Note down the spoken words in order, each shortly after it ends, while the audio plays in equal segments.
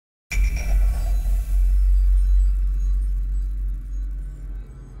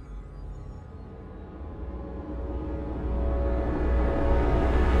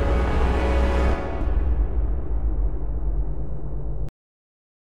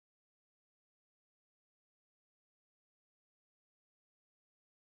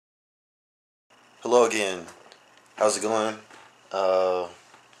Hello again. How's it going? Uh,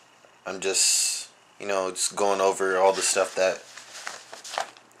 I'm just going over all the stuff that,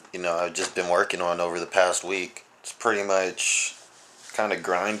 I've just been working on over the past week. It's pretty much kind of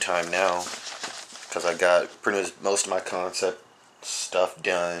grind time now because I got pretty much most of my concept stuff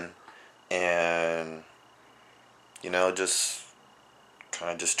done and, just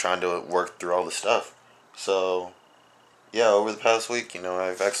kind of just trying to work through all the stuff. So, yeah, over the past week,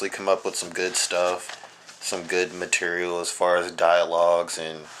 I've actually come up with some good stuff, some good material as far as dialogues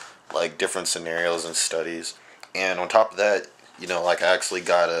and like different scenarios and studies. And on top of that, like I'm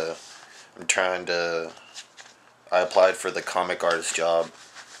trying to, I applied for the comic artist job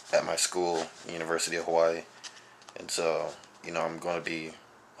at my school, University of Hawaii. And so, I'm going to be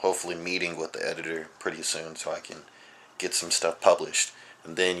hopefully meeting with the editor pretty soon so I can get some stuff published.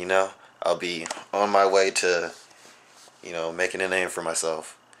 And then, I'll be on my way to making a name for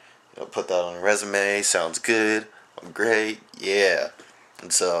myself. Put that on a resume. Sounds good. I'm great. Yeah.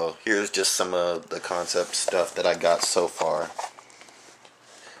 And so here's just some of the concept stuff that I got so far.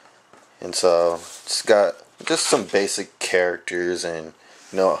 And so just got just some basic characters, and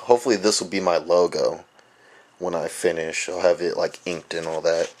hopefully this will be my logo when I finish. I'll have it like inked and all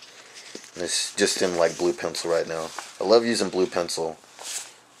that. And it's just in like blue pencil right now. I love using blue pencil,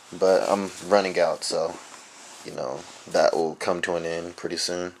 but I'm running out, so that will come to an end pretty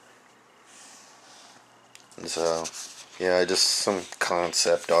soon. And so, yeah, just some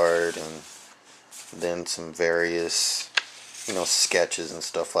concept art and then some various, sketches and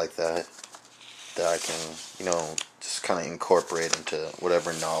stuff like that I can, just kind of incorporate into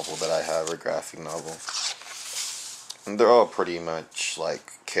whatever novel that I have or graphic novel. And they're all pretty much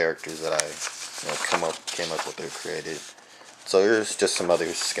like characters that I, came up with or created. So here's just some other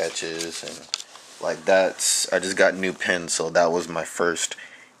sketches and like I just got new pens, so that was my first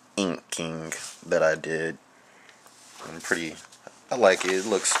inking that I did. I like it. It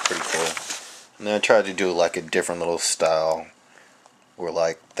looks pretty cool. And then I tried to do like a different little style where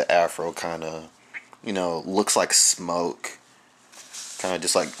like the afro kind of, looks like smoke. Kind of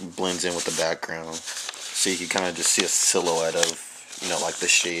just like blends in with the background. So you can kind of just see a silhouette of, like the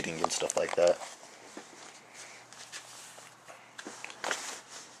shading and stuff like that.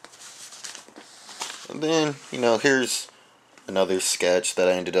 And then, here's another sketch that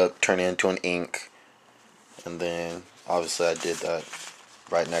I ended up turning into an ink. And then, obviously, I did that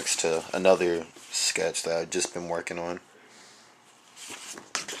right next to another sketch that I've just been working on.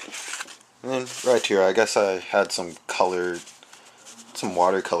 And then, right here, I guess I had some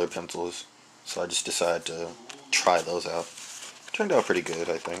watercolor pencils. So I just decided to try those out. Turned out pretty good,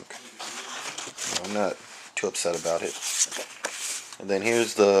 I think. I'm not too upset about it. And then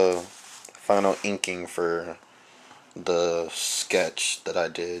here's the final inking for the sketch that I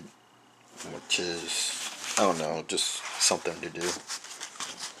did, which is, I don't know, just something to do.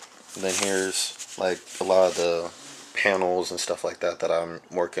 And then here's like a lot of the panels and stuff like that I'm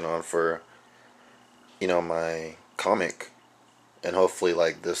working on for, my comic. And hopefully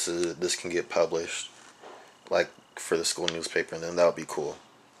like this can get published like for the school newspaper, and then that would be cool.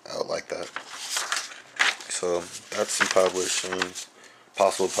 I would like that. So that's some publishing,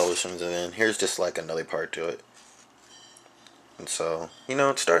 possible publishings, and then here's just like another part to it. And so,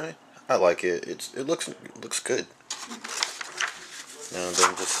 it's starting. I like it. It looks good. And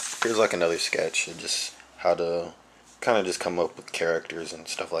then just here's like another sketch of just how to kind of just come up with characters and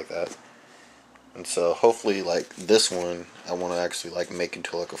stuff like that. And so hopefully like this one I want to actually like make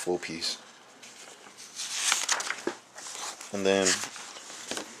into like a full piece. And then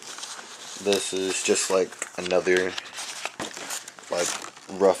this is just like another like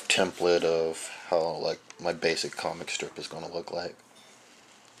rough template of how like my basic comic strip is going to look like.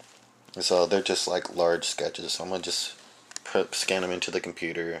 And so they're just like large sketches. So I'm going to just scan them into the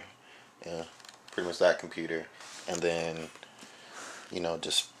computer. Yeah, pretty much that computer. And then,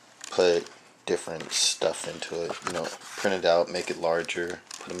 just put different stuff into it. Print it out, make it larger,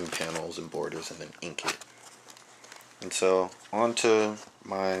 put them in panels and borders, and then ink it. And so, on to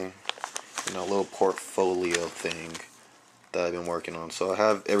my, little portfolio thing that I've been working on. So I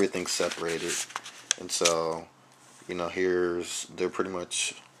have everything separated. And so, they're pretty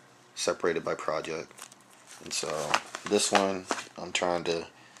much separated by project. And so this one I'm trying to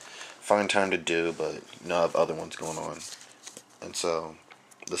find time to do, but I have other ones going on. And so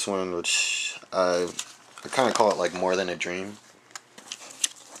this one, which I kind of call it like More Than a Dream.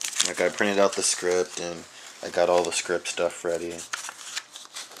 Like I printed out the script and I got all the script stuff ready.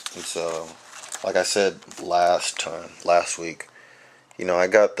 And so, like I said last week, I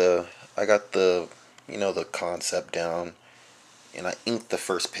got the the concept down, and I inked the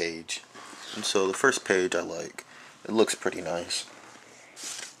first page. And so the first page I like. It looks pretty nice.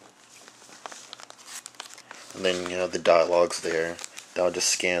 And then, you know, the dialogue's there. I'll just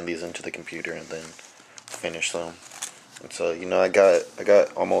scan these into the computer and then finish them. And so, you know, I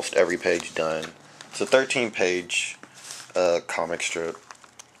got almost every page done. It's a 13-page comic strip.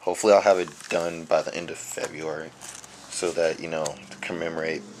 Hopefully I'll have it done by the end of February, so that, you know, to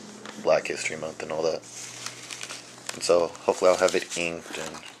commemorate Black History Month and all that. And so hopefully I'll have it inked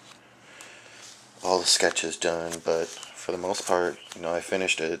and all the sketches done. But for the most part, you know, I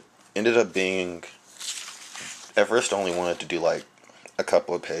finished it. Ended up being, at first I only wanted to do like a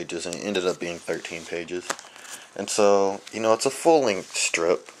couple of pages, and it ended up being 13 pages. And so, you know, it's a full-length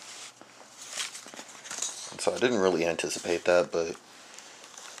strip. And so I didn't really anticipate that, but,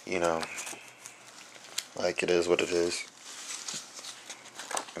 you know, like, it is what it is.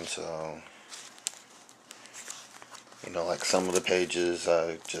 And so, you know, like, some of the pages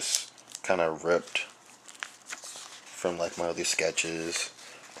I just kind of ripped from, like, my other sketches,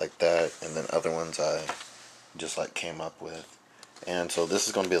 like that, and then other ones I just, like, came up with. And so this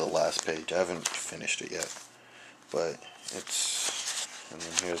is going to be the last page. I haven't finished it yet, but it's, and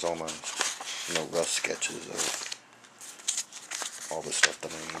then here's all my, you know, rough sketches of all the stuff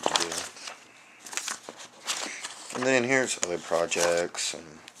that I need to do. And then here's other projects,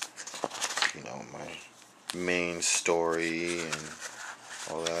 and, you know, my main story and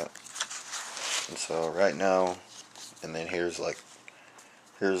all that. And so right now, and then here's like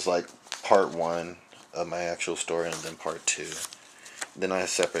part 1 of my actual story, and then part 2. Then I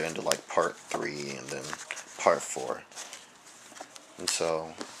separate into like part 3 and then part 4. And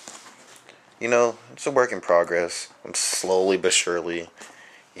so, you know, it's a work in progress. I'm slowly but surely,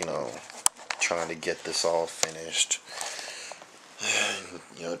 you know, trying to get this all finished.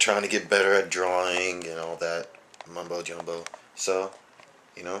 You know, trying to get better at drawing and all that mumbo jumbo. So,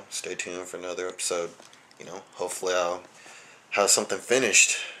 you know, stay tuned for another episode. You know, hopefully I'll have something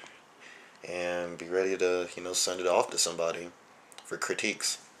finished and be ready to, you know, send it off to somebody for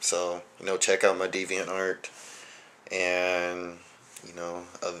critiques. So, you know, check out my DeviantArt and, you know,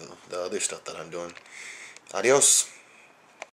 the other stuff that I'm doing. Adios.